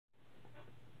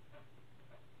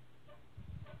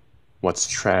What's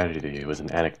tragedy was an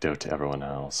anecdote to everyone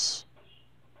else.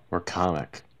 We're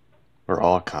comic. We're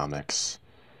all comics.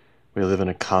 We live in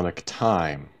a comic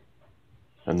time,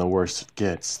 and the worse it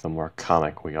gets, the more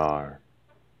comic we are.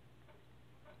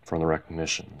 From the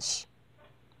Recognitions.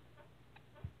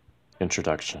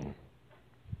 Introduction.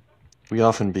 We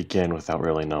often begin without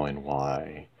really knowing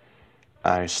why.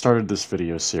 I started this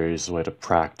video series as a way to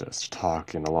practice, to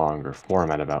talk in a longer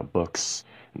format about books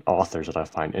and authors that I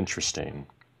find interesting.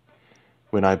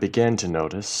 When I began to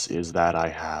notice is that I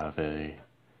have a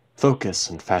focus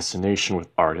and fascination with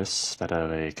artists that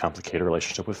have a complicated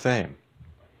relationship with fame.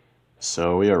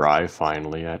 So we arrive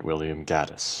finally at William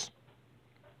Gaddis.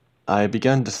 I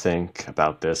began to think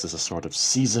about this as a sort of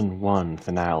Season 1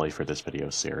 finale for this video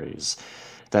series,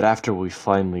 that after we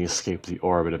finally escape the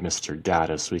orbit of Mr.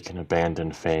 Gaddis, we can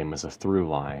abandon fame as a through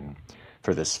line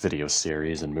for this video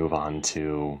series and move on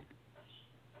to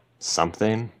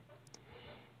something?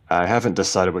 I haven't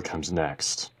decided what comes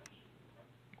next.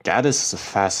 Gaddis is a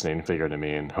fascinating figure to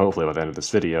me, and hopefully by the end of this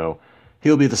video, he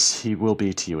will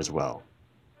be to you as well.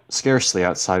 Scarcely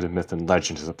outside of myth and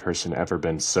legend has a person ever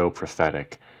been so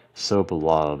prophetic, so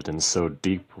beloved, and so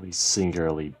deeply,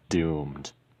 singularly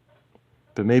doomed.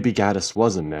 But maybe Gaddis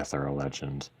was a myth or a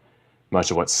legend.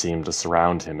 Much of what seemed to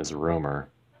surround him is a rumor.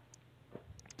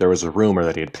 There was a rumor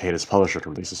that he had paid his publisher to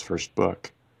release his first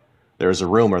book. There was a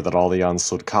rumor that all the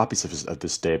unsold copies of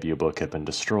this debut book had been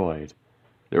destroyed.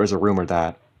 There was a rumor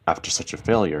that, after such a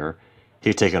failure, he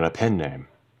had taken a pen name,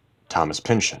 Thomas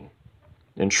Pynchon.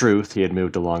 In truth, he had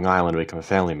moved to Long Island to become a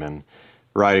family man,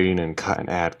 writing and cut and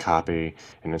ad copy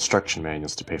and instruction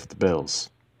manuals to pay for the bills.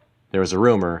 There was a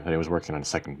rumor that he was working on a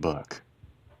second book.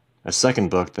 A second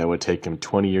book that would take him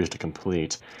 20 years to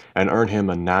complete and earn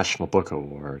him a National Book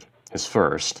Award, his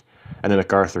first, and a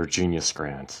MacArthur Genius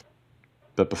Grant.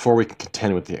 But before we can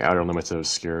contend with the outer limits of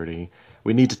obscurity,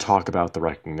 we need to talk about the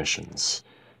Recognitions.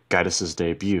 Gaddis's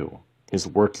debut, his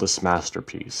worthless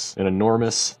masterpiece, an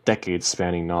enormous,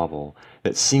 decade-spanning novel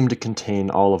that seemed to contain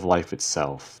all of life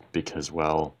itself, because,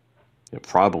 well, it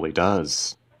probably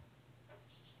does.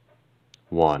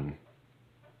 1.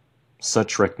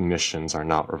 Such recognitions are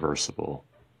not reversible.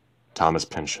 Thomas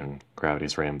Pynchon,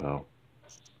 Gravity's Rainbow.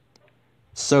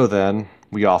 So then,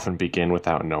 we often begin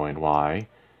without knowing why.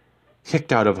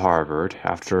 Kicked out of Harvard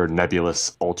after a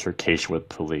nebulous altercation with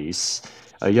police,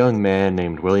 a young man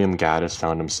named William Gaddis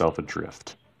found himself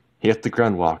adrift. He hit the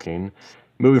ground walking,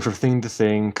 moving from thing to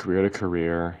thing, career to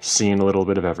career, seeing a little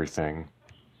bit of everything.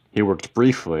 He worked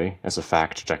briefly as a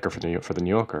fact-checker for the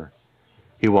New Yorker.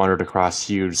 He wandered across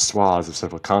huge swaths of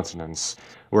several continents,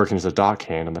 working as a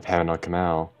dockhand on the Panama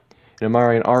Canal, and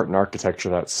admiring art and architecture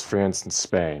that's France and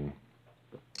Spain.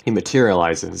 He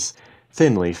materializes,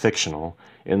 thinly fictional,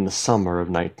 in the summer of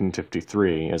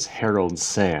 1953 as Harold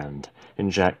Sand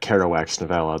in Jack Kerouac's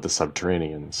novella The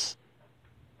Subterraneans.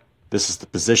 This is the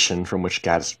position from which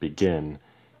Gaddis began,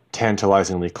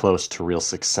 tantalizingly close to real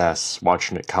success,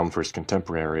 watching it come for his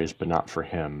contemporaries, but not for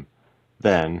him.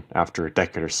 Then, after a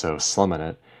decade or so slumming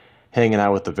it, hanging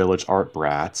out with the village art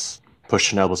brats,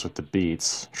 pushing elbows with the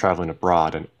beats, traveling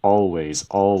abroad, and always,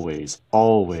 always,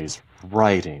 always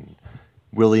writing,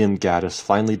 William Gaddis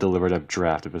finally delivered a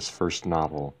draft of his first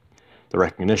novel, The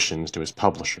Recognitions, to his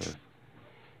publisher.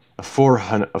 A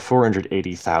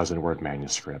 480,000-word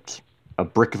manuscript. A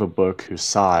brick of a book whose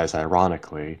size,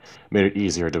 ironically, made it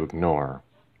easier to ignore.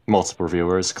 Multiple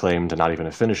reviewers claimed to not even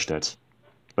have finished it.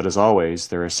 But as always,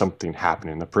 there is something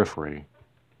happening in the periphery.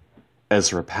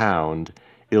 Ezra Pound,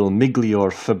 Il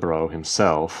Miglior Fibro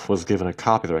himself, was given a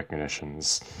copy of The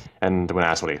Recognitions, and when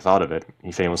asked what he thought of it,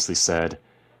 he famously said,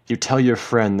 "You tell your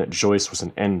friend that Joyce was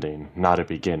an ending, not a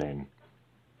beginning."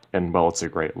 And while it's a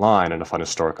great line and a fun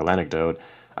historical anecdote,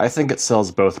 I think it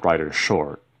sells both writers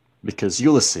short, because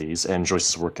Ulysses, and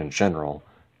Joyce's work in general,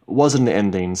 wasn't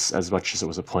endings as much as it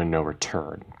was a point of no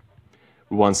return.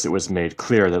 Once it was made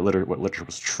clear that what literature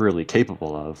was truly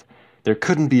capable of, there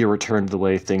couldn't be a return to the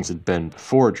way things had been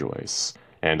before Joyce,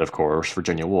 and of course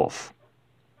Virginia Woolf,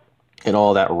 and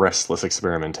all that restless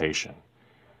experimentation.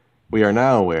 We are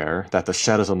now aware that the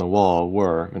shadows on the wall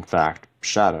were, in fact,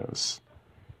 shadows.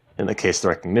 In the case of the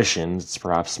Recognitions, it's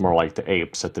perhaps more like the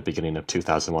apes at the beginning of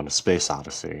 2001: A Space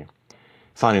Odyssey,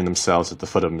 finding themselves at the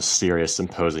foot of a mysterious,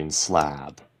 imposing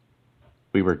slab.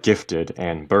 We were gifted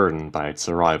and burdened by its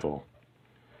arrival.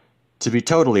 To be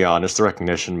totally honest, The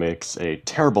Recognition makes a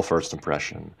terrible first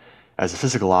impression. As a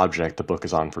physical object, the book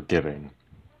is unforgiving.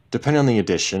 Depending on the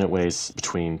edition, it weighs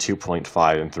between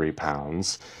 2.5 and 3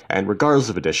 pounds, and regardless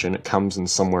of edition, it comes in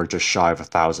somewhere just shy of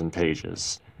 1,000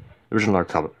 pages. The original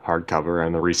hardcover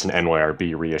and the recent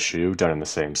NYRB reissue, done in the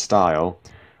same style,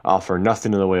 offer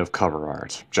nothing in the way of cover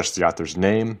art, just the author's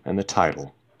name and the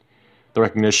title. The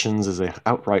Recognitions is an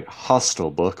outright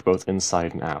hostile book, both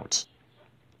inside and out.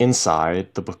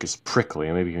 Inside, the book is prickly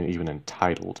and maybe even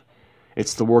entitled.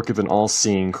 It's the work of an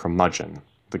all-seeing curmudgeon,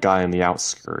 the guy on the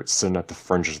outskirts, sitting at the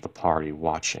fringes of the party,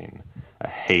 watching. A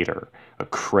hater, a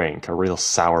crank, a real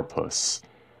sourpuss.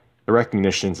 The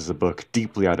Recognitions is a book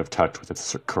deeply out of touch with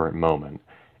its current moment,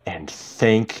 and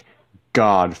thank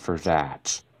God for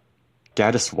that.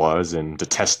 Gaddis was, in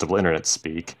detestable internet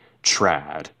speak,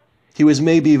 trad. He was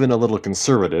maybe even a little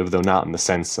conservative, though not in the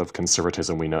sense of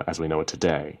conservatism as we know it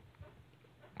today.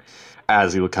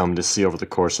 As you will come to see over the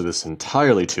course of this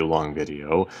entirely too long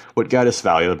video, what Gaddis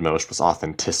valued most was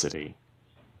authenticity.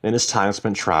 In his time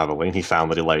spent traveling, he found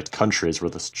that he liked countries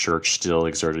where the church still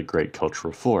exerted great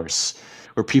cultural force,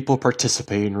 where people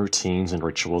participated in routines and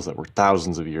rituals that were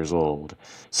thousands of years old,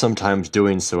 sometimes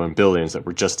doing so in buildings that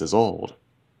were just as old.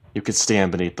 You could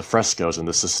stand beneath the frescoes in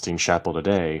the Sistine Chapel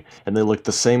today, and they looked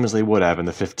the same as they would have in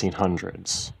the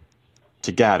 1500s.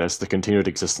 To Gaddis, the continued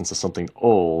existence of something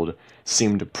old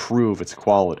seemed to prove its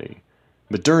quality.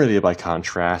 Modernity, by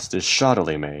contrast, is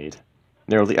shoddily made.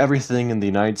 Nearly everything in the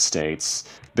United States,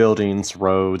 buildings,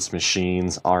 roads,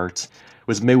 machines, art,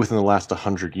 was made within the last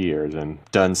 100 years, and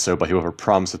done so by whoever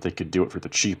promised that they could do it for the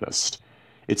cheapest.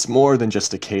 It's more than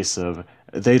just a case of,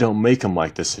 they don't make them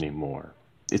like this anymore.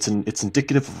 It's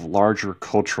indicative of a larger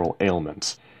cultural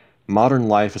ailment. Modern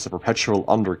life is a perpetual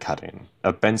undercutting,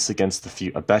 a bet against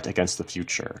the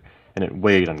future, and it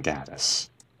weighed on Gaddis.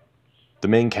 The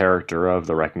main character of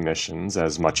The Recognitions,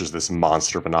 as much as this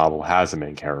monster of a novel has a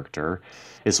main character,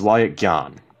 is Wyatt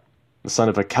Gyan. The son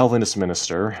of a Calvinist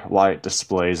minister, Wyatt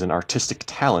displays an artistic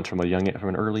talent from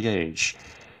an early age.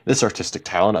 This artistic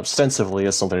talent ostensibly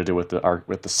has something to do with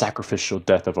the sacrificial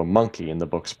death of a monkey in the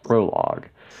book's prologue,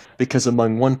 because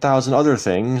among 1,000 other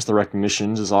things, The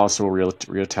Recognitions is also a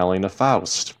retelling of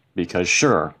Faust, because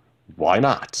sure, why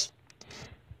not?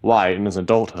 Wyatt, in his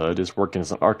adulthood, is working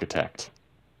as an architect.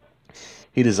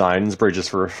 He designs bridges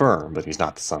for a firm, but he's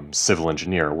not some civil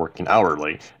engineer working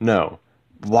hourly. No,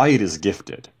 Wyatt is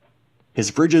gifted.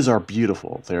 His bridges are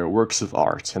beautiful, they are works of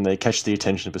art, and they catch the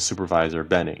attention of his supervisor,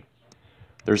 Benny.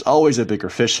 There's always a bigger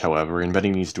fish, however, and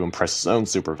Benny needs to impress his own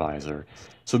supervisor,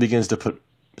 so he begins to put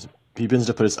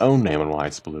his own name on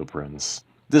Wyatt's blueprints.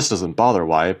 This doesn't bother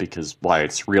Wyatt because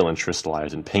Wyatt's real interest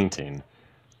lies in painting.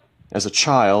 As a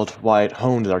child, Wyatt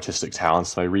honed his artistic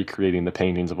talents by recreating the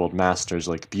paintings of old masters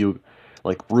like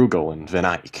Bruegel and Van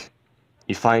Eyck.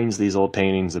 He finds these old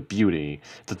paintings a beauty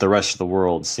that the rest of the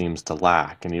world seems to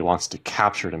lack, and he wants to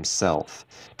capture it himself,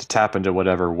 to tap into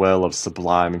whatever well of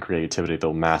sublime and creativity the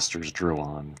old masters drew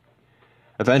on.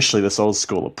 Eventually, this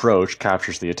old-school approach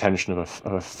captures the attention of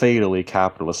a fatally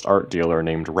capitalist art dealer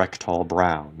named Rectal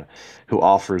Brown, who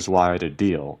offers Wyatt a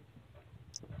deal.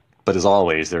 But as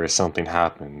always, there is something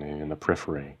happening in the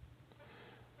periphery.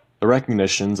 The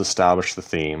Recognitions establish the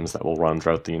themes that will run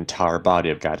throughout the entire body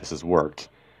of Gaddis's work,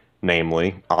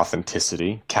 namely,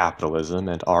 authenticity, capitalism,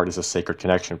 and art as a sacred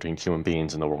connection between human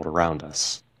beings and the world around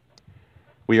us.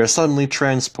 We are suddenly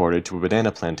transported to a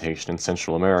banana plantation in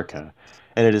Central America,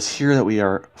 and it is here that we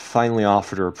are finally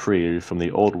offered a reprieve from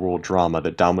the old world drama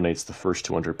that dominates the first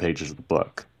 200 pages of the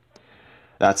book.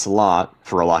 That's a lot,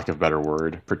 for a lack of a better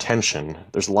word, pretension.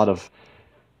 There's a lot of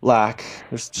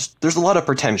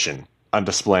pretension on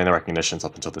display in The Recognitions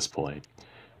up until this point.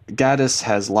 Gaddis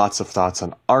has lots of thoughts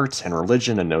on art and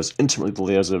religion and knows intimately the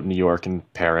layers of New York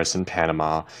and Paris and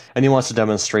Panama, and he wants to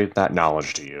demonstrate that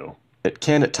knowledge to you. It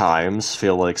can at times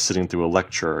feel like sitting through a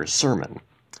lecture or a sermon.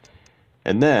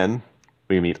 And then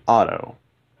we meet Otto.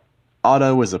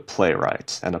 Otto is a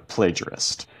playwright and a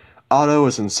plagiarist. Otto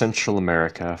is in Central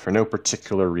America for no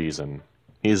particular reason.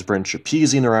 He has been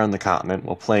trapezing around the continent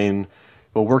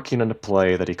while working on a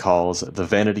play that he calls The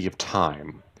Vanity of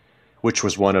Time, which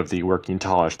was one of the working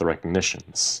titles of The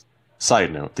Recognitions.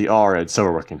 Side note, the R had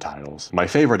several working titles, my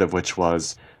favorite of which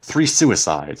was 3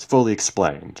 Suicides, Fully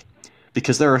Explained,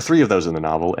 because there are 3 of those in the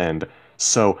novel, and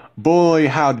so, boy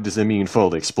howdy does it mean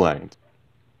fully explained.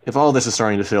 If all this is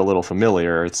starting to feel a little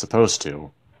familiar, it's supposed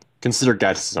to. Consider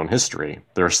Gaddis' own history,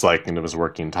 the recycling of his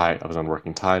own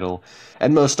working title,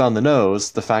 and most on the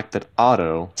nose, the fact that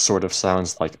Otto sort of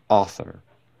sounds like author.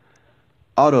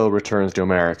 Otto returns to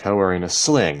America wearing a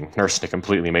sling, nursing a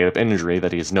completely made-up injury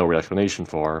that he has no real explanation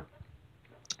for.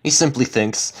 He simply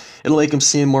thinks it'll make him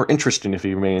seem more interesting if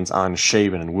he remains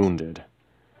unshaven and wounded.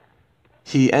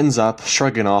 He ends up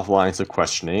shrugging off lines of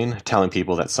questioning, telling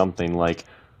people that something like,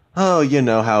 "Oh, you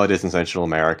know how it is in Central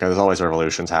America, there's always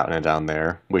revolutions happening down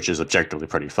there," which is objectively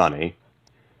pretty funny.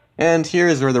 And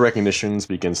here's where The Recognitions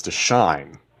begins to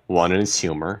shine, one in its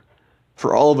humor,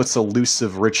 For all of its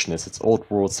elusive richness, its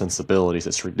old-world sensibilities,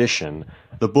 its tradition,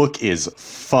 the book is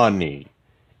funny.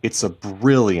 It's a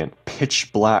brilliant,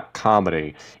 pitch-black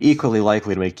comedy, equally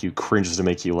likely to make you cringe as to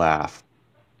make you laugh.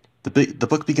 The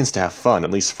book begins to have fun,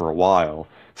 at least for a while,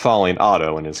 following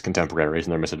Otto and his contemporaries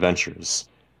and their misadventures.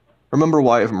 Remember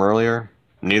Wyatt from earlier?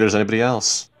 Neither is anybody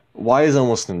else. Wyatt is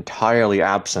almost entirely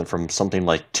absent from something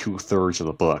like 2/3 of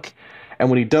the book, and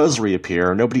when he does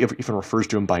reappear, nobody ever even refers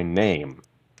to him by name.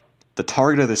 The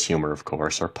target of this humor, of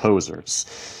course, are posers,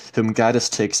 whom Gaddis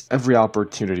takes every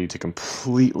opportunity to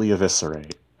completely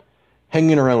eviscerate.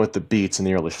 Hanging around with the Beats in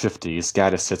the early 50s,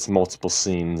 Gaddis hits multiple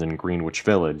scenes in Greenwich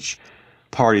Village,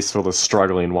 parties filled with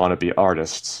struggling wannabe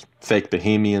artists, fake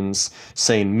bohemians,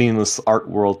 saying meaningless art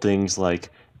world things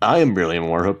like, I am really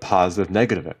more of a positive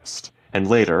negativist, and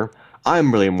later, I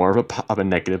am really more of a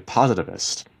negative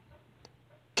positivist.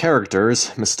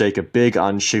 Characters mistake a big,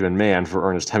 unshaven man for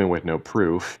Ernest Hemingway with no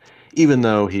proof, even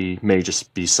though he may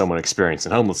just be someone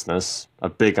experiencing homelessness. A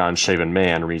big, unshaven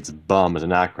man reads bum as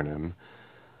an acronym.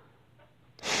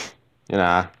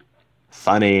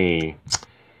 Funny.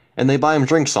 And they buy him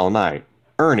drinks all night.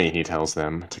 Ernie, he tells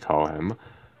them to call him.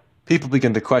 People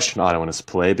begin to question Otto in his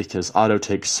play because Otto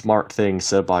takes smart things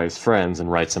said by his friends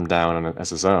and writes them down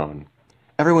as his own.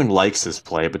 Everyone likes his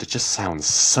play, but it just sounds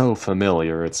so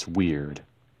familiar, it's weird.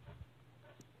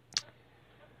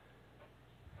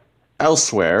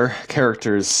 Elsewhere,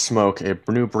 characters smoke a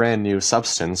brand new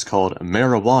substance called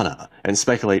marijuana and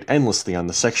speculate endlessly on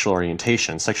the sexual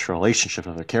orientation, sexual relationship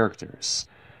of their characters.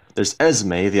 There's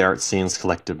Esme, the art scene's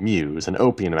collective muse, an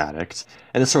opium addict,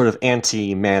 and a sort of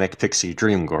anti-manic pixie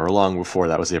dreamgirl long before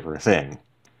that was ever a thing.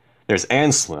 There's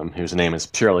Anselm, whose name is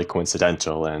purely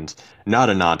coincidental and not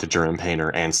a nod to German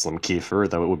painter Anselm Kiefer,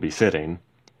 though it would be fitting.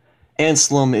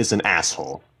 Anselm is an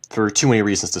asshole, for too many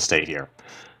reasons to state here.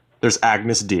 There's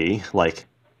Agnes D, like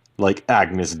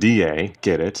Agnes D.A.,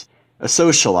 get it? A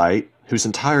socialite whose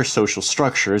entire social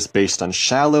structure is based on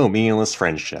shallow, meaningless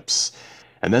friendships.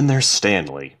 And then there's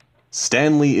Stanley.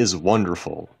 Stanley is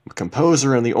wonderful, a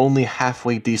composer and the only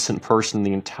halfway decent person in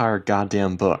the entire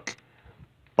goddamn book.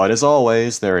 But as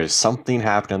always, there is something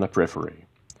happening on the periphery.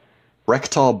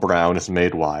 Rectal Brown has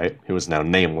made Wyatt, who is now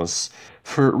nameless,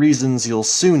 for reasons you'll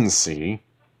soon see,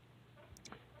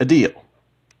 a deal.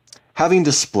 Having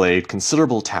displayed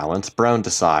considerable talent, Brown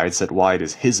decides that Wyatt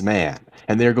is his man,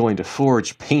 and they are going to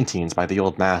forge paintings by the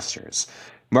old masters,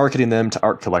 marketing them to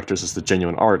art collectors as the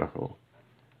genuine article.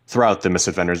 Throughout the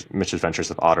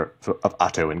misadventures of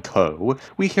Otto and Co.,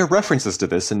 we hear references to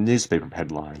this in newspaper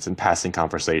headlines and passing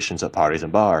conversations at parties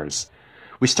and bars.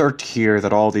 We start to hear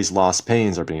that all these lost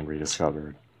paintings are being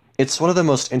rediscovered. It's one of the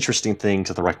most interesting things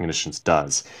that the Recognitions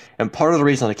does, and part of the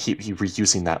reason I keep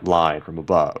reusing that line from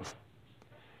above.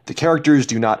 The characters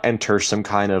do not enter some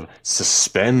kind of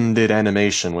suspended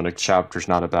animation when a chapter's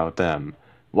not about them.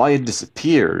 Wyatt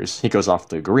disappears, he goes off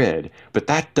the grid, but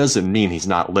that doesn't mean he's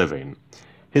not living.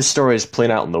 His story is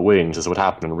playing out in the wings as what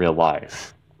happened in real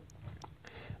life.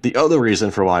 The other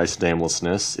reason for Wyatt's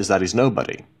namelessness is that he's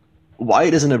nobody.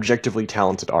 Wyatt is an objectively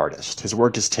talented artist. His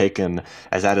work is taken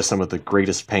as that of some of the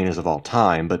greatest painters of all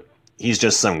time, but he's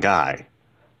just some guy.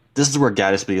 This is where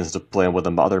Gaddis begins to play with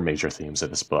the other major themes of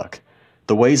this book,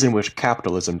 the ways in which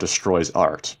capitalism destroys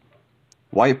art.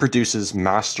 Wyatt produces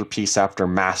masterpiece after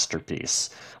masterpiece,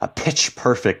 a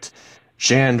pitch-perfect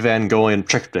Jan Van Goyen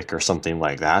triptych or something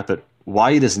like that, but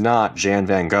Wyatt is not Jan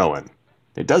Van Goyen.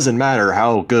 It doesn't matter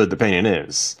how good the painting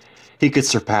is. He could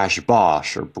surpass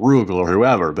Bosch or Bruegel or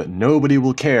whoever, but nobody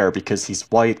will care because he's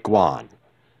Wyatt Guan.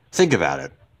 Think about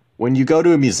it. When you go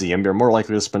to a museum, you're more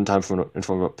likely to spend time in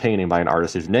front of a painting by an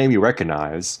artist whose name you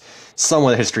recognize,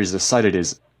 someone that history has decided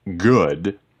is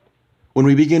good. When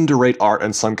we begin to rate art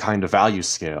on some kind of value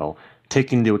scale,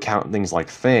 taking into account things like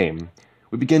fame,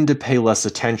 we begin to pay less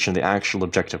attention to the actual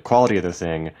objective quality of the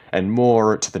thing and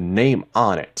more to the name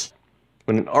on it.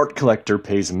 When an art collector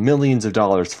pays millions of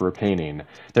dollars for a painting,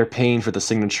 they're paying for the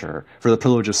signature, for the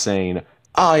privilege of saying,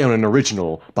 I own an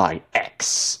original by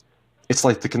X. It's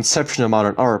like the conception of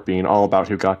modern art being all about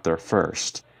who got there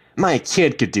first. My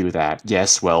kid could do that.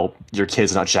 Yes, well, your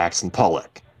kid's not Jackson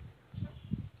Pollock.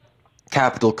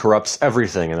 Capital corrupts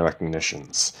everything in the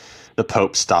Recognitions. The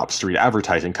Pope stops to read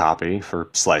advertising copy for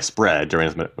sliced bread during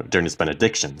his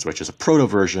benedictions, which is a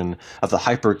proto-version of the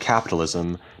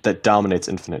hyper-capitalism that dominates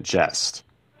Infinite Jest.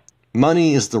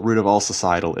 Money is the root of all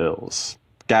societal ills.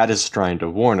 Gaddis is trying to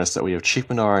warn us that we have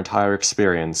cheapened our entire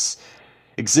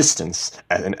existence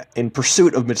in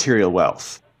pursuit of material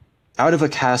wealth. Out of a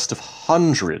cast of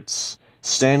hundreds,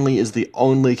 Stanley is the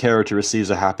only character who receives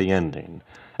a happy ending,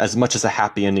 as much as a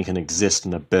happy ending can exist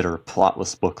in a bitter,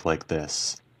 plotless book like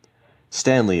this.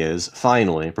 Stanley is,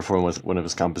 finally, performing with one of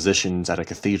his compositions at a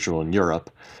cathedral in Europe,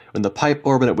 when the pipe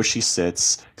organ at which he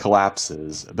sits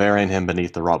collapses, burying him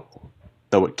beneath the rubble.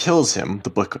 Though it kills him, the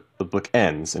book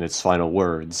ends, in its final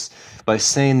words, by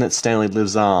saying that Stanley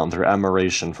lives on through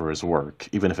admiration for his work,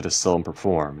 even if it is still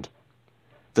unperformed.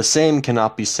 The same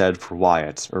cannot be said for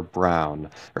Wyatt, or Brown,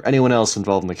 or anyone else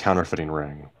involved in the counterfeiting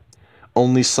ring.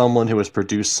 Only someone who has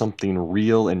produced something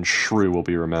real and true will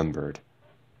be remembered.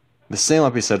 The same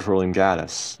might be said for William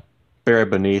Gaddis, buried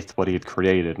beneath what he had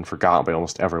created and forgotten by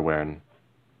almost everyone.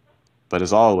 But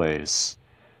as always,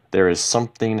 there is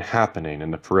something happening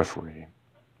in the periphery.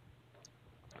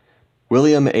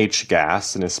 William H.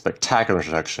 Gass, in his spectacular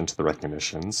introduction to the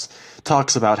Recognitions,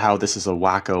 talks about how this is a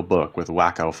wacko book with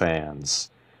wacko fans.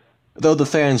 Though the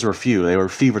fans were few, they were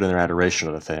fevered in their adoration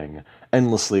of the thing,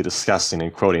 endlessly discussing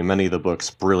and quoting many of the book's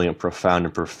brilliant, profound,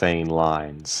 and profane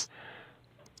lines.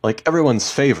 Like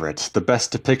everyone's favorite, the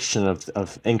best depiction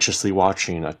of anxiously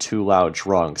watching a too loud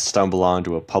drunk stumble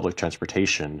onto a public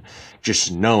transportation,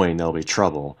 just knowing there'll be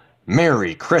trouble.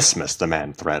 "Merry Christmas," the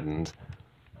man threatened.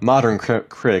 Modern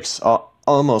critics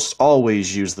almost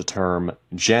always use the term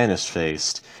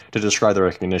Janus-faced to describe the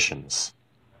Recognitions.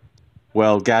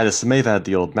 Well, Gaddis may have had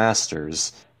the old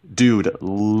masters. Dude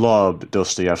loved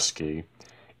Dostoevsky.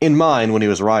 In mind, when he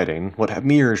was writing, what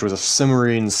emerged was a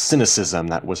simmering cynicism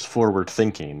that was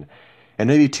forward-thinking, and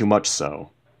maybe too much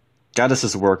so.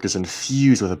 Gaddis's work is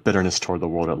infused with a bitterness toward the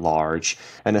world at large,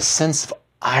 and a sense of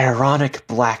ironic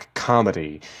black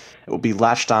comedy that will be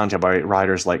latched onto by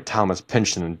writers like Thomas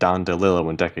Pynchon and Don DeLillo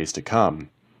in decades to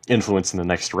come, influencing the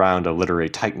next round of literary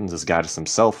titans as Gaddis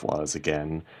himself was,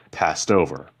 again, passed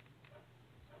over.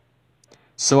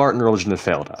 So art and religion have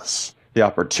failed us. The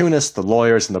opportunists, the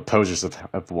lawyers, and the posers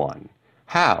have won.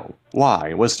 How?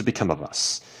 Why? What is to become of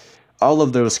us? All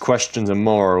of those questions and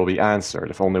more will be answered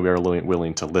if only we are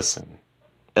willing to listen.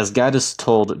 As Gaddis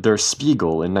told Der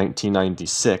Spiegel in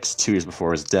 1996, 2 years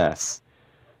before his death,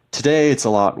 "Today it's a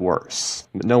lot worse,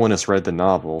 but no one has read the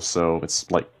novel, so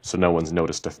no one's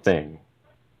noticed a thing."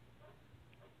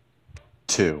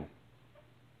 2.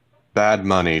 Bad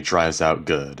money drives out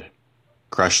good.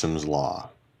 Gresham's Law.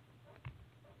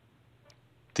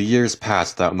 The years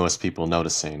passed without most people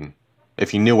noticing.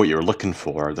 If you knew what you were looking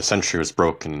for, the century was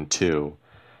broken in two,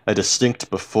 a distinct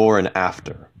before and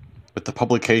after, with the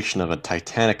publication of a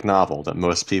titanic novel that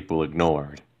most people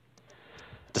ignored.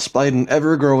 Despite an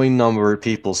ever-growing number of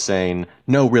people saying,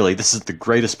 "No, really, this is the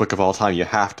greatest book of all time, you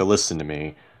have to listen to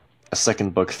me," a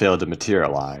second book failed to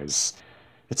materialize.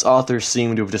 Its author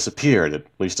seemed to have disappeared, at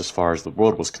least as far as the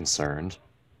world was concerned.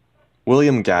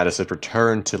 William Gaddis had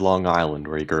returned to Long Island,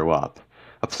 where he grew up,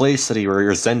 a place that he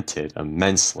resented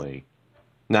immensely.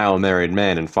 Now a married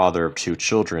man and father of 2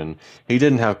 children, he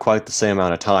didn't have quite the same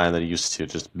amount of time that he used to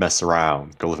just mess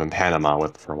around, go live in Panama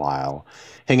with for a while,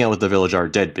 hang out with the village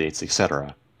art deadbeats,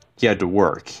 etc. He had to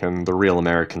work, in the real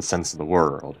American sense of the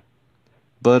word.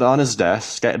 But on his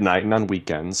desk, at night and on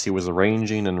weekends, he was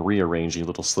arranging and rearranging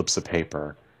little slips of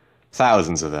paper.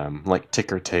 Thousands of them, like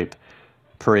ticker tape,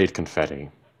 parade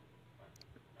confetti.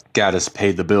 Gaddis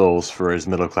paid the bills for his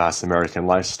middle-class American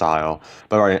lifestyle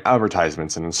by writing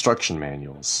advertisements and instruction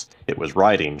manuals. It was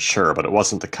writing, sure, but it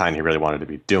wasn't the kind he really wanted to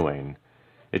be doing.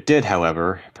 It did,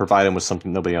 however, provide him with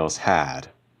something nobody else had: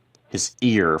 his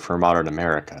ear for modern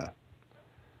America.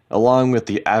 Along with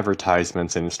the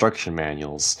advertisements and instruction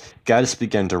manuals, Gaddis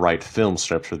began to write film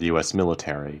strips for the U.S.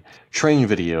 military, training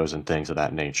videos, and things of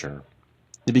that nature.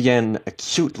 He began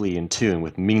acutely in tune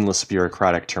with meaningless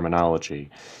bureaucratic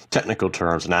terminology, technical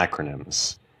terms, and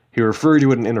acronyms. He referred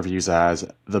to it in interviews as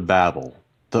the babble,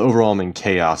 the overwhelming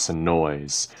chaos and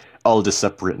noise, all just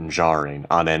separate and jarring,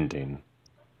 unending.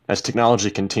 As technology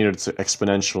continued its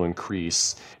exponential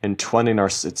increase, entwining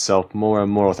itself more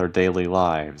and more with our daily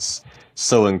lives,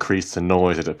 so increased the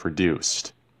noise that it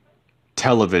produced.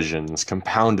 Televisions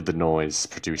compounded the noise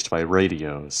produced by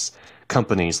radios.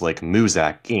 Companies like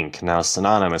Muzak, Inc., now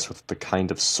synonymous with the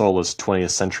kind of soulless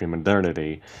 20th century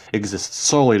modernity, exist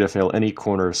solely to fill any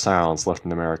corner of sounds left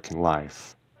in American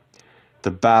life.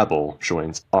 The babble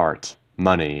joins art,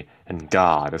 money, and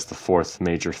God as the fourth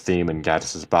major theme in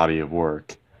Gaddis's body of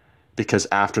work. Because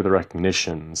after the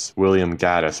Recognitions, William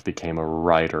Gaddis became a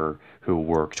writer who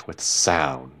worked with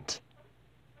sound.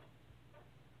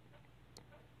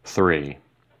 3.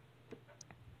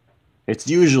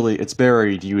 It's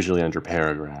buried usually under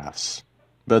paragraphs,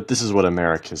 but this is what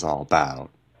America is all about.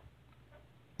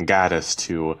 Gaddis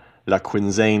to La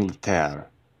Quinzaine Littéraire.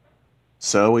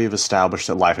 So we've established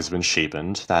that life has been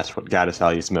cheapened, that what Gaddis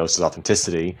values most is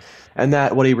authenticity, and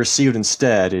that what he received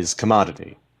instead is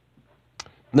commodity.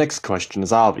 The next question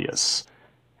is obvious.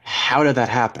 How did that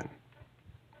happen?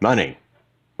 Money.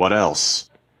 What else?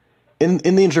 In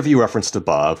the interview referenced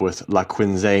above with La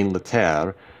Quinzaine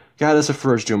Lettere, Gaddis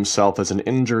refers to himself as an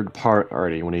injured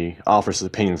party when he offers his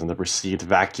opinions on the perceived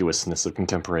vacuousness of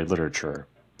contemporary literature.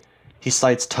 He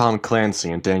cites Tom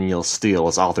Clancy and Danielle Steele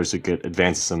as authors who get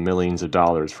advances of millions of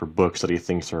dollars for books that he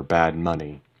thinks are bad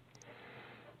money.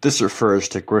 This refers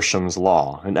to Grisham's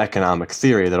Law, an economic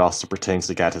theory that also pertains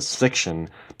to Gaddis' fiction,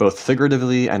 both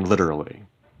figuratively and literally.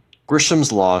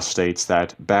 Grisham's Law states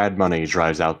that bad money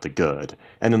drives out the good,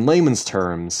 and in layman's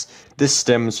terms, this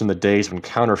stems from the days when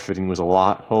counterfeiting was a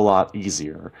whole lot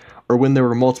easier, or when there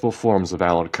were multiple forms of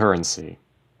valid currency.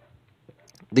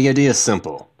 The idea is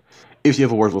simple. If you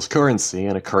have a worthless currency,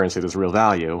 and a currency that has real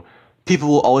value, people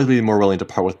will always be more willing to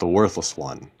part with the worthless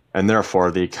one, and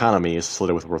therefore the economy is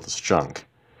flooded with worthless junk.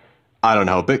 I don't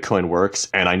know how Bitcoin works,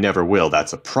 and I never will,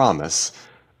 that's a promise,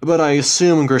 but I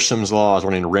assume Grisham's Law is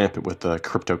running rampant with the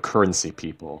cryptocurrency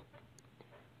people.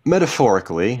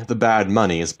 Metaphorically, the bad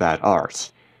money is bad art.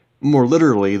 More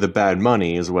literally, the bad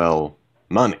money is, well,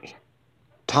 money.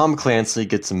 Tom Clancy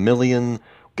gets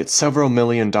several $1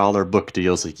 million book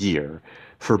deals a year,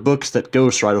 for books that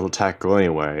Ghostwriter will tackle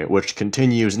anyway, which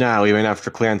continues now even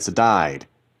after Clancy died.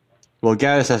 Well,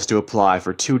 Gaddis has to apply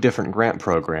for 2 different grant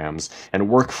programs and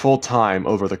work full-time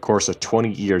over the course of 20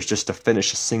 years just to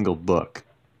finish a single book.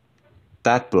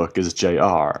 That book is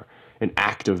J.R., an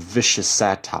act of vicious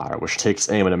satire which takes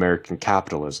aim at American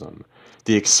capitalism,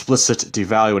 the explicit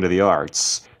devaluing of the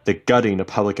arts, the gutting of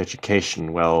public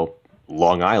education, well,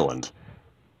 Long Island.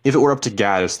 If it were up to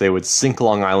Gaddis, they would sink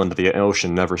Long Island to the ocean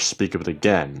and never speak of it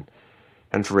again.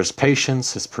 And for his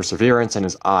patience, his perseverance, and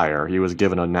his ire, he was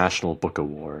given a National Book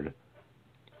Award.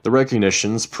 The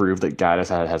recognitions prove that Gaddis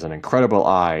has an incredible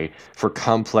eye for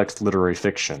complex literary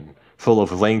fiction, full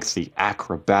of lengthy,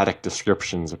 acrobatic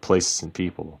descriptions of places and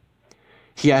people.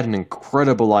 He had an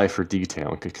incredible eye for detail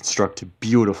and could construct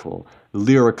beautiful,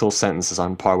 lyrical sentences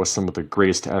on par with some of the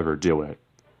greatest to ever do it.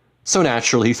 So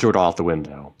naturally, he threw it all out the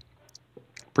window.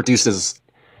 Produced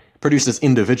as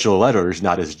individual letters,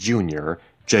 not as junior,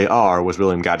 J.R. was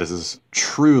William Gaddis'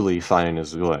 truly finding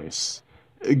his voice.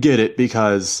 Get it,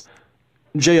 because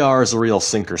J.R. is a real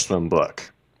sink-or-swim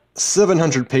book.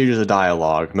 700 pages of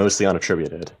dialogue, mostly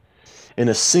unattributed, in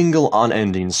a single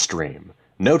unending stream.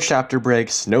 No chapter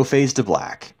breaks, no fades to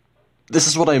black. This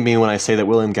is what I mean when I say that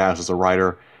William Gaddis was a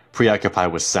writer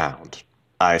preoccupied with sound.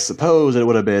 I suppose it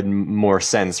would have been more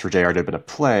sense for J.R. to have been a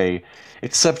play,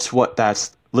 except what that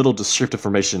little descriptive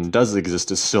information does exist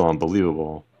is still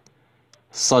unbelievable.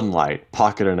 Sunlight,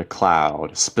 pocketed in a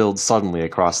cloud, spilled suddenly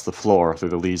across the floor through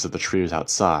the leaves of the trees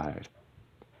outside.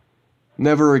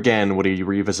 Never again would he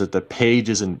revisit the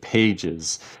pages and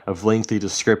pages of lengthy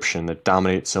description that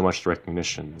dominate so much the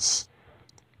recognitions.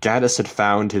 Gaddis had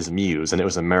found his muse, and it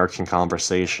was American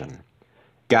conversation.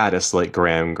 Gaddis, like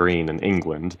Graham Greene in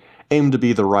England, aimed to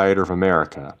be the writer of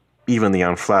America, even the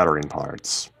unflattering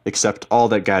parts, except all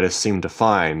that Gaddis seemed to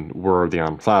find were the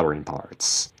unflattering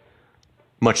parts.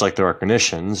 Much like the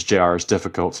recognitions, J.R. is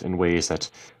difficult in ways that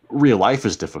real life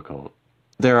is difficult.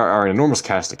 There are an enormous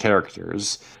cast of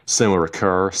characters, some will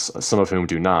recur, some of whom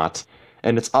do not,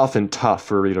 and it's often tough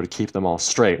for a reader to keep them all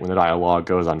straight when the dialogue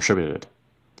goes unattributed.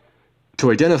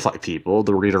 To identify people,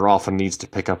 the reader often needs to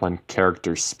pick up on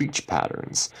characters' speech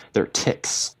patterns, their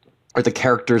tics, or the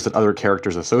characters that other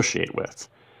characters associate with.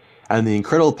 And the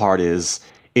incredible part is,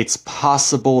 it's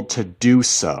possible to do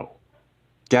so.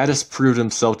 Gaddis proved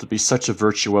himself to be such a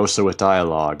virtuoso with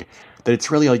dialogue that it's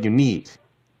really all you need,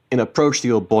 an approach that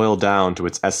you'll boil down to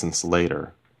its essence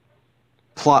later.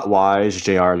 Plot-wise,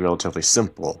 J.R. is relatively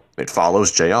simple. It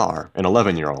follows J.R., an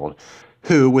 11-year-old,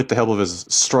 who, with the help of his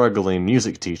struggling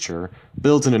music teacher,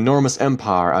 builds an enormous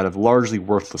empire out of largely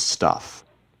worthless stuff.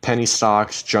 Penny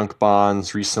stocks, junk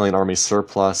bonds, reselling army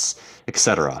surplus,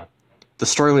 etc. The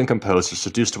struggling composer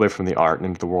seduced away from the art and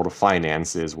into the world of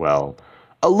finance is, well,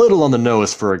 a little on the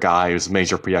nose for a guy whose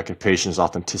major preoccupation is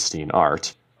authenticity in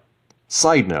art.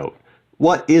 Side note,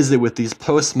 what is it with these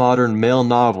postmodern male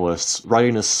novelists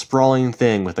writing a sprawling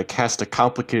thing with a cast of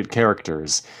complicated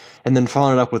characters, and then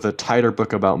following it up with a tighter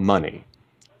book about money?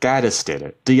 Gaddis did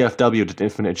it, DFW did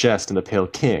Infinite Jest and The Pale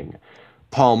King,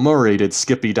 Paul Murray did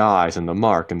Skippy Dies and The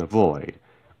Mark and The Void.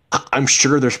 I'm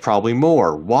sure there's probably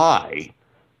more. Why?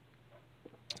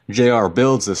 J.R.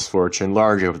 builds this fortune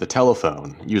largely over the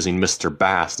telephone, using Mr.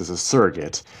 Bast as a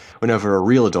surrogate whenever a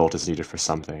real adult is needed for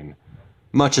something.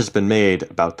 Much has been made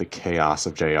about the chaos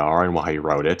of J.R. and why he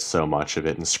wrote it, so much of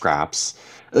it in scraps,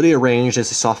 that he arranged as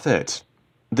he saw fit.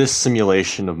 This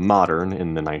simulation of modern,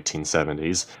 in the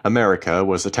 1970s, America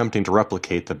was attempting to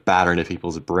replicate the battering of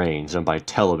people's brains done by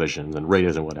televisions and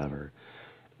radios and whatever.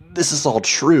 This is all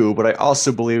true, but I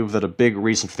also believe that a big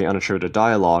reason for the unattributed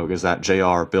dialogue is that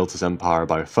J.R. built his empire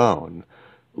by phone,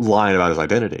 lying about his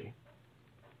identity.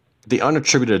 The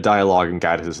unattributed dialogue in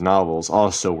Gaddis' novels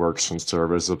also works in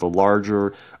service of a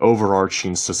larger,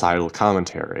 overarching societal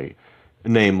commentary,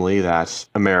 namely that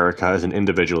America is an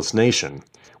individualist nation,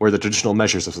 where the traditional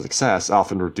measures of success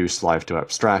often reduce life to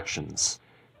abstractions.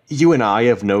 You and I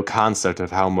have no concept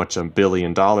of how much $1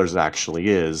 billion actually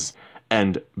is,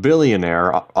 and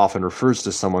billionaire often refers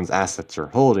to someone's assets or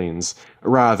holdings,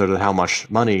 rather than how much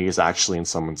money is actually in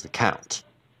someone's account.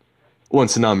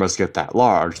 Once the numbers get that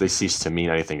large, they cease to mean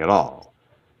anything at all.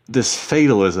 This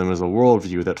fatalism is a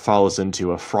worldview that falls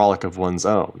into a Frolic of one's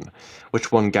own, which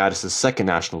won Gaddis' second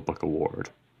National Book Award.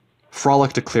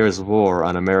 Frolic declares war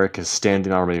on America's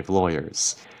standing army of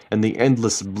lawyers, and the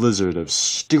endless blizzard of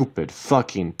stupid,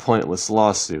 fucking pointless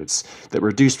lawsuits that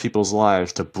reduce people's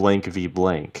lives to blank v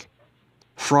blank.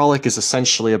 Frolic is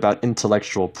essentially about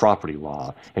intellectual property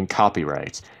law and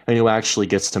copyright, and who actually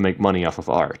gets to make money off of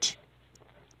art.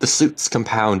 The suits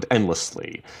compound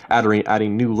endlessly,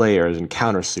 adding new layers and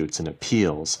countersuits and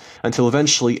appeals, until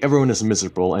eventually everyone is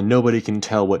miserable and nobody can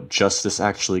tell what justice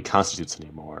actually constitutes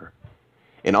anymore.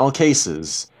 In all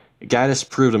cases, Gaddis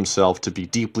proved himself to be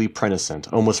deeply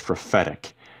prescient, almost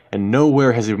prophetic, and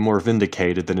nowhere has he been more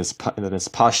vindicated than his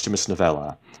posthumous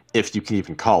novella, if you can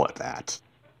even call it that.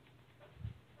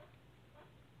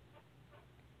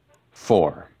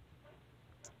 4.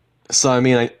 So,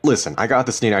 listen, I got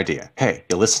this neat idea. Hey,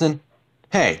 you listening?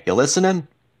 Hey, you listening?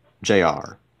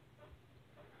 JR.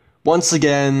 Once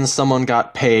again, someone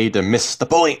got paid to miss the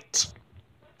point.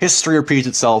 History repeats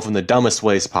itself in the dumbest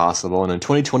ways possible, and in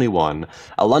 2021,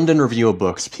 a London Review of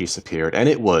Books piece appeared, and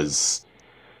it was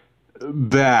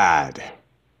bad.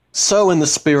 So, in the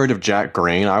spirit of Jack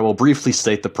Green, I will briefly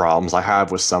state the problems I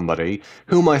have with somebody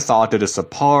whom I thought did a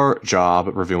subpar job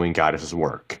at reviewing Gaddis'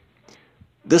 work.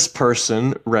 This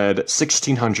person read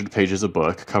 1,600 pages of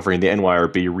book covering the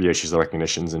NYRB reissues of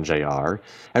recognitions in JR,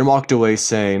 and walked away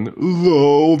saying,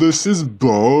 "Lol, this is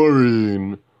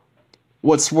boring."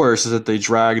 What's worse is that they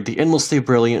dragged the endlessly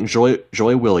brilliant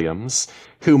Joy Williams,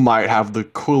 who might have the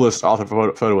coolest author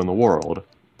photo in the world,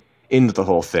 into the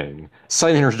whole thing,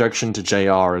 citing her introduction to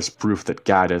JR as proof that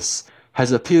Gaddis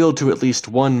has appealed to at least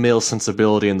one male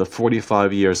sensibility in the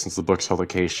 45 years since the book's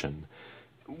publication.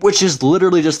 Which is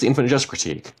literally just the Infinite Jest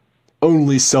critique.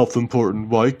 Only self-important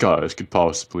white guys could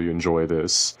possibly enjoy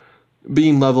this,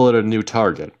 being leveled at a new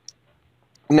target.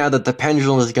 Now that the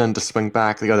pendulum has begun to swing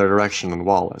back the other direction on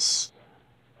Wallace.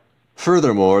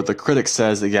 Furthermore, the critic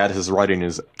says that Gaddis' writing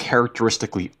is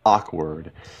characteristically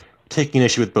awkward, taking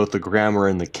issue with both the grammar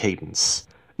and the cadence.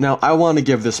 Now, I want to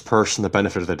give this person the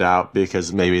benefit of the doubt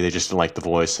because maybe they just didn't like the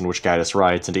voice in which Gaddis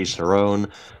writes, and each their own.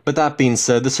 But that being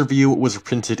said, this review was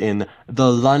printed in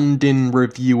the London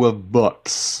Review of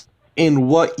Books. In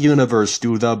what universe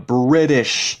do the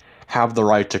British have the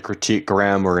right to critique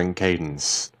grammar and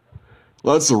cadence?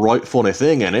 That's the right funny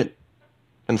thing, ain't it?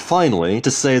 And finally,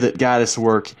 to say that Gaddis'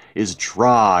 work is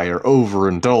dry or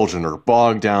overindulgent or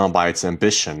bogged down by its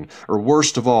ambition, or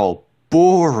worst of all,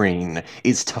 boring,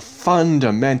 is to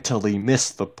fundamentally miss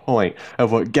the point of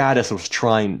what Gaddis was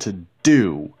trying to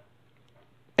do.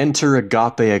 Enter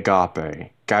Agape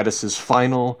Agape, Gaddis'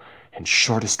 final and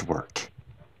shortest work.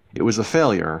 It was a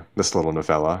failure, this little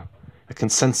novella, a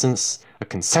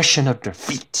concession of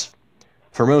defeat.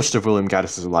 For most of William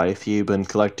Gaddis' life, he had been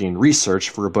collecting research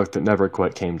for a book that never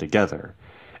quite came together.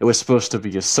 It was supposed to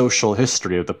be a social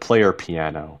history of the player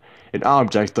piano, an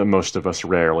object that most of us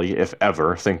rarely, if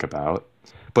ever, think about,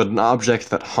 but an object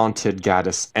that haunted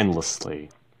Gaddis endlessly.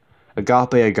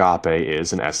 Agape Agape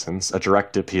is, in essence, a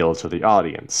direct appeal to the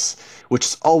audience, which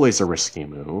is always a risky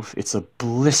move. It's a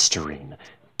blistering,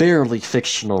 barely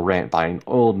fictional rant by an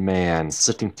old man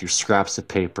sifting through scraps of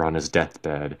paper on his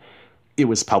deathbed. It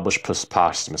was published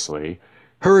posthumously,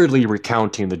 hurriedly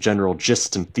recounting the general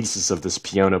gist and thesis of this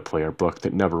piano player book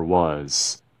that never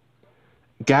was.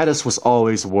 Gaddis was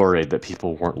always worried that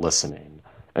people weren't listening,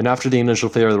 and after the initial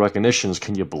failure of the recognitions,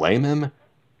 can you blame him?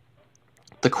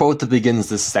 The quote that begins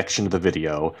this section of the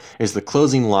video is the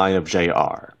closing line of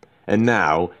JR, and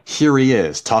now, here he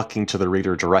is, talking to the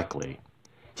reader directly.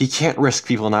 He can't risk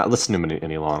people not listening to him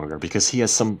any longer, because he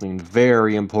has something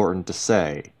very important to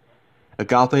say.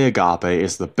 Agape Agape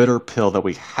is the bitter pill that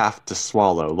we have to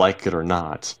swallow, like it or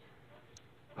not.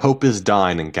 Hope is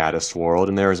dying in Gaddis' world,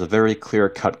 and there is a very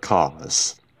clear-cut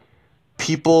cause.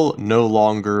 People no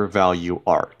longer value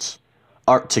art.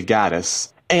 Art to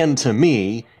Gaddis, and to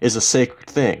me, is a sacred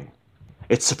thing.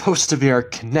 It's supposed to be our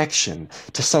connection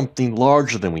to something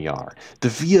larger than we are, the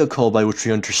vehicle by which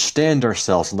we understand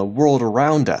ourselves and the world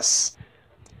around us.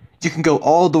 You can go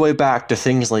all the way back to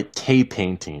things like cave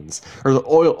paintings, or the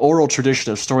oral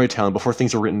tradition of storytelling before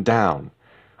things were written down.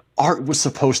 Art was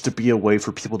supposed to be a way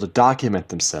for people to document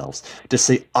themselves, to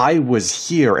say, I was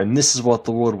here and this is what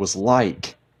the world was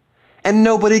like. And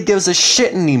nobody gives a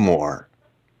shit anymore.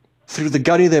 Through the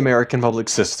gutting of the American public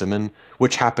system, and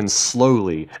which happens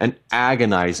slowly and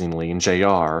agonizingly in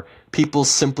JR, people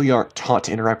simply aren't taught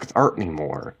to interact with art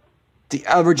anymore. The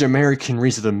average American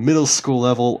reads at a middle school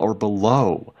level or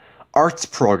below. Arts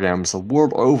programs the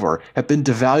world over have been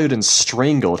devalued and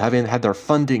strangled, having had their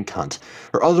funding cut,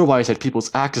 or otherwise had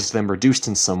people's access to them reduced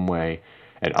in some way,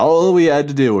 and all we had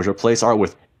to do was replace art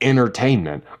with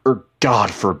entertainment, or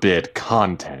God forbid,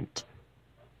 content.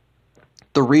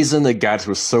 The reason that Gaddis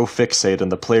was so fixated on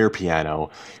the player piano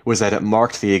was that it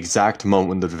marked the exact moment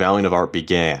when the devaluing of art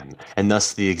began, and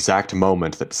thus the exact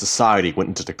moment that society went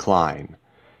into decline.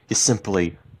 You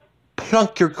simply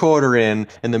plunk your quarter in,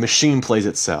 and the machine plays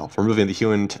itself, removing the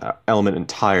human element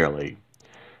entirely.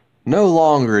 No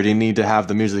longer do you need to have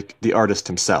the artist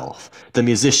himself, the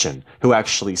musician, who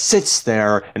actually sits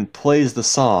there and plays the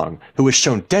song, who has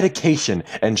shown dedication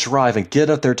and drive and get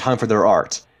up their time for their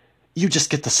art. You just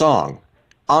get the song,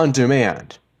 on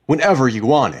demand, whenever you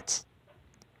want it.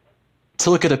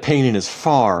 To look at a painting is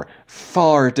far,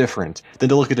 far different than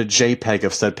to look at a JPEG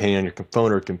of said painting on your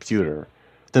phone or computer.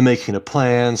 Than making a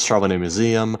plan, traveling to a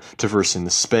museum, traversing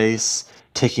the space,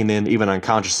 taking in, even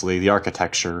unconsciously, the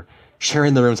architecture,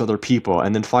 sharing the rooms with other people,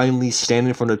 and then finally standing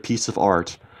in front of a piece of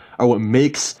art are what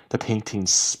makes the painting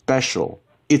special.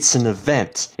 It's an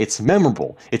event, it's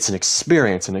memorable, it's an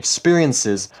experience, and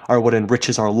experiences are what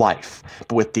enriches our life.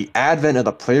 But with the advent of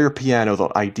the player piano, the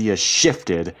idea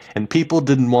shifted, and people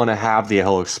didn't want to have the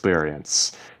whole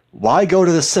experience. Why go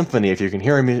to the symphony if you can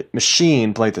hear a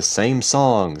machine play the same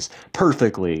songs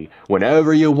perfectly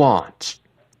whenever you want?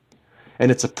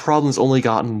 And it's a problem that's only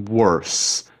gotten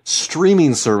worse.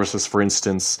 Streaming services, for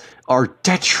instance, are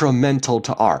detrimental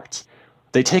to art.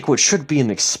 They take what should be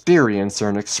an experience or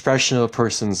an expression of a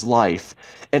person's life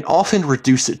and often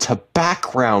reduce it to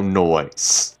background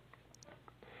noise.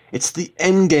 It's the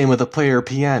endgame of the player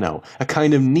piano, a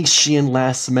kind of Nietzschean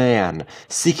last man,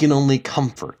 seeking only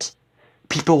comfort.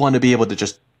 People want to be able to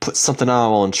just put something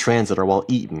on while in transit or while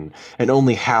eating, and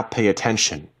only half pay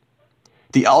attention.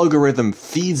 The algorithm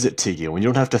feeds it to you, and you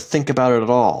don't have to think about it at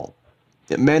all.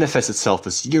 It manifests itself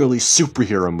as yearly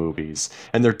superhero movies,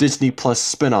 and their Disney Plus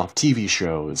spin-off TV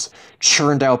shows,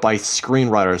 churned out by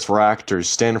screenwriters for actors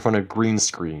stand in front of green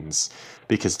screens,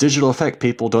 because digital effect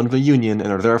people don't have a union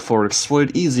and are therefore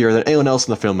exploited easier than anyone else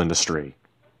in the film industry.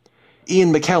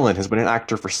 Ian McKellen has been an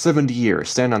actor for 70 years,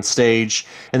 standing on stage,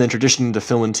 and then transitioning into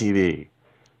film and TV.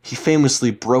 He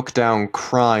famously broke down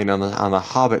crying on the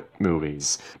Hobbit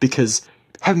movies, because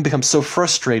having become so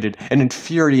frustrated and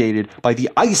infuriated by the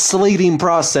isolating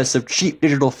process of cheap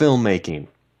digital filmmaking.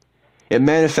 It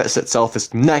manifests itself as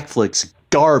Netflix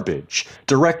garbage,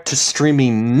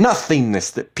 direct-to-streaming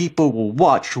nothingness that people will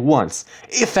watch once,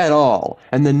 if at all,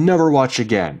 and then never watch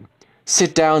again.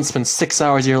 Sit down, spend 6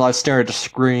 hours of your life staring at a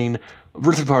screen,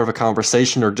 briefly part of a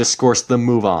conversation or discourse, then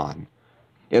move on.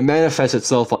 It manifests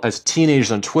itself as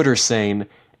teenagers on Twitter saying,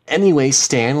 "Anyway,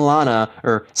 stan Lana,"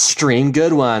 or "stream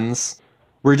good ones,"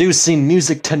 reducing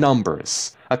music to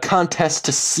numbers, a contest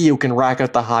to see who can rack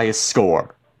up the highest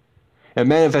score. It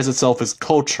manifests itself as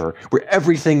culture, where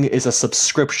everything is a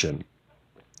subscription,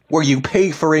 where you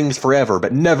pay for things forever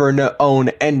but never own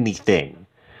anything.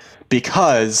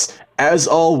 Because, as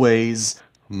always,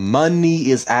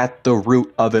 money is at the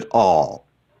root of it all.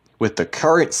 With the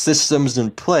current systems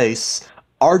in place,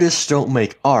 artists don't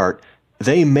make art,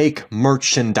 they make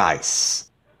merchandise.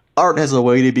 Art has a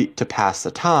way to pass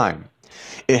the time.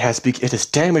 It has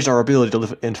damaged our ability to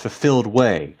live in a fulfilled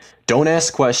way. Don't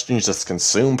ask questions, just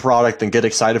consume product and get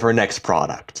excited for next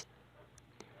product.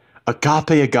 Agape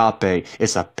Agape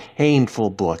is a painful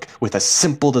book with a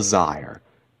simple desire: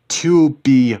 to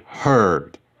be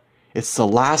heard. It's the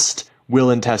last will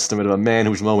and testament of a man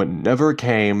whose moment never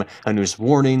came and whose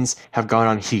warnings have gone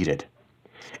unheeded.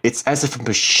 It's as if a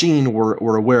machine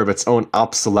were aware of its own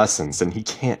obsolescence, and he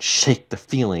can't shake the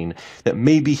feeling that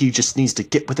maybe he just needs to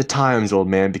get with the times, old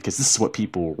man, because this is what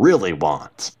people really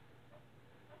want.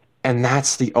 And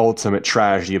that's the ultimate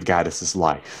tragedy of Gaddis'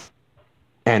 life,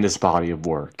 and his body of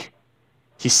work.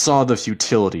 He saw the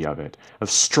futility of it,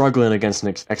 of struggling against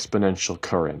an exponential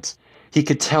current. He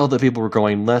could tell that people were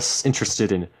growing less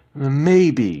interested in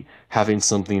maybe having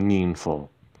something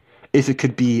meaningful, if it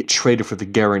could be traded for the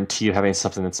guarantee of having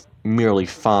something that's merely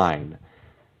fine.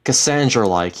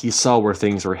 Cassandra-like, he saw where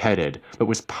things were headed, but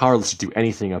was powerless to do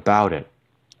anything about it.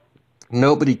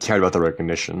 Nobody cared about the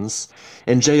recognitions,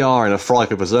 and JR in A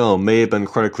Frolic of His Own may have been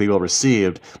critically well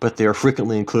received, but they are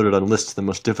frequently included on lists of the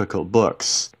most difficult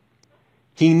books.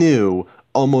 He knew,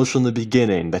 almost from the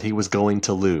beginning, that he was going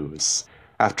to lose.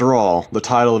 After all, the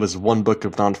title of his one book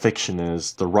of nonfiction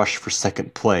is The Rush for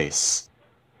Second Place.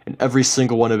 In every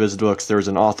single one of his books there is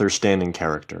an author standing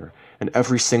character, and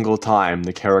every single time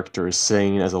the character is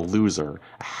seen as a loser,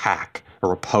 a hack,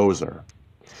 or a poser.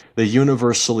 They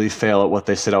universally fail at what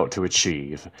they set out to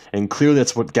achieve, and clearly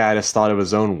that's what Gaddis thought of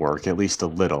his own work, at least a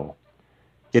little.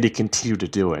 Yet he continued to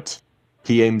do it.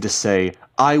 He aimed to say,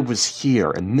 I was here,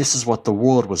 and this is what the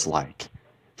world was like.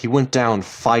 He went down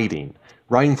fighting,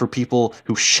 writing for people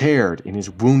who shared in his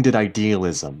wounded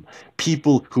idealism,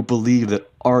 people who believed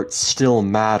that art still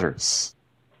matters.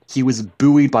 He was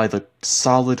buoyed by the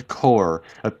solid core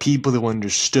of people who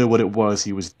understood what it was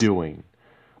he was doing.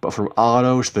 But from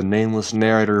Otto to the nameless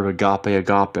narrator of Agape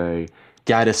Agape,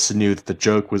 Gaddis knew that the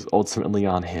joke was ultimately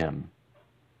on him.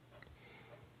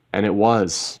 And it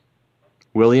was.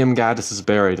 William Gaddis is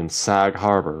buried in Sag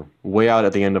Harbor, way out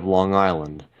at the end of Long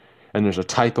Island, and there's a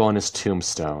typo on his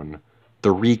tombstone,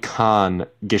 the Recon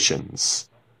Gishens,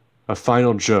 a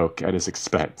final joke at his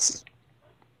expense.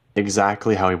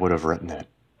 Exactly how he would have written it.